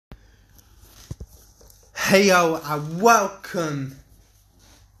Heyo and welcome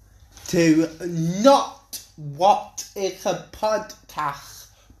to Not What Is a Podcast,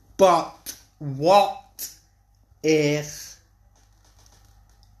 but What Is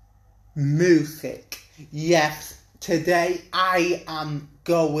Music. Yes, today I am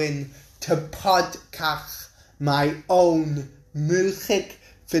going to podcast my own music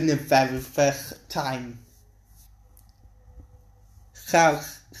for the very first time.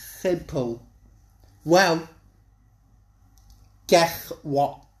 Sounds simple. Well, guess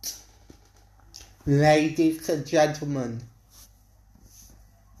what? Ladies and gentlemen,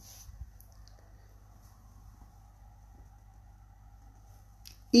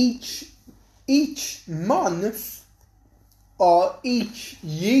 each month or each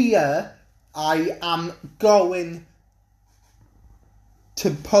year I am going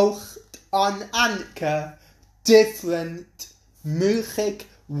to post on Anchor different music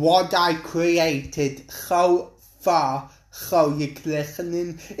what I created so far, so you're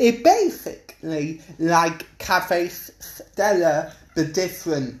listening. It basically like Cafe Stella, but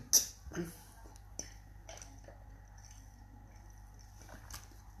different.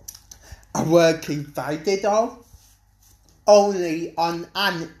 I work invited all, only on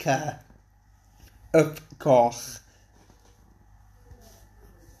Anchor, of course.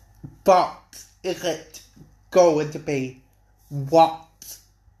 But is it going to be what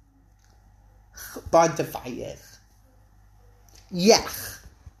Spotify is? Yes.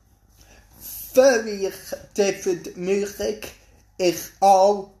 Various different music is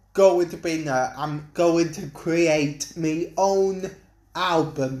all going to be there. I'm going to create my own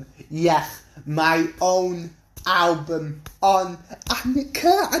album. Yes, my own album on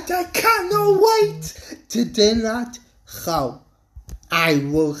Anchor, and I cannot wait to do that. So, I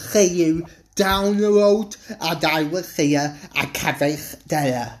will see you down the road, and I will see you at Cafe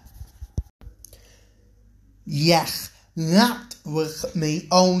Stella. Yes, that was my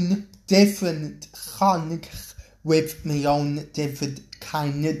own different songs with my own different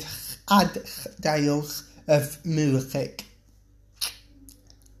kind of styles of music.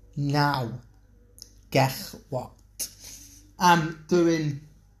 Now, guess what? I'm doing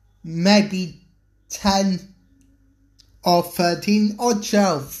maybe 10 or 13 or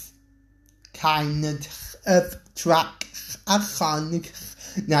 12 kind of tracks and songs.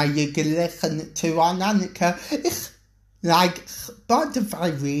 Now you can listen to on Anchor. It's like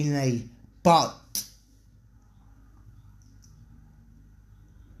Spotify really, but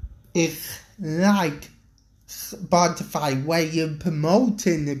it's like Spotify where you're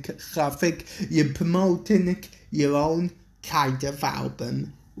promoting something, you're promoting your own kind of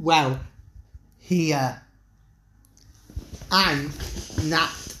album. Well, here I'm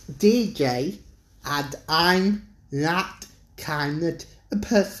not DJ, and I'm not kind of a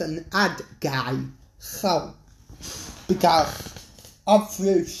person and guy. So, because of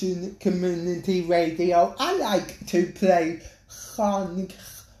Fusion Community Radio, I like to play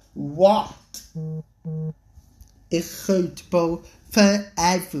songs what is suitable for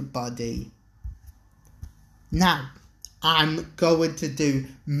everybody. Now, I'm going to do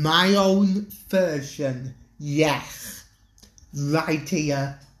my own version. Yes, right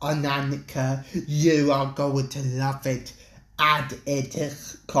here on Anchor. You are going to love it. And it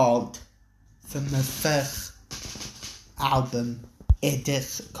is called, from the first album, it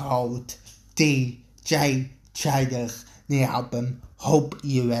is called DJ Trailers, the album. Hope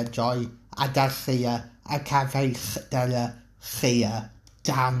you enjoy, and I'll see you at Cafe Stella, see you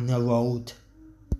down the road.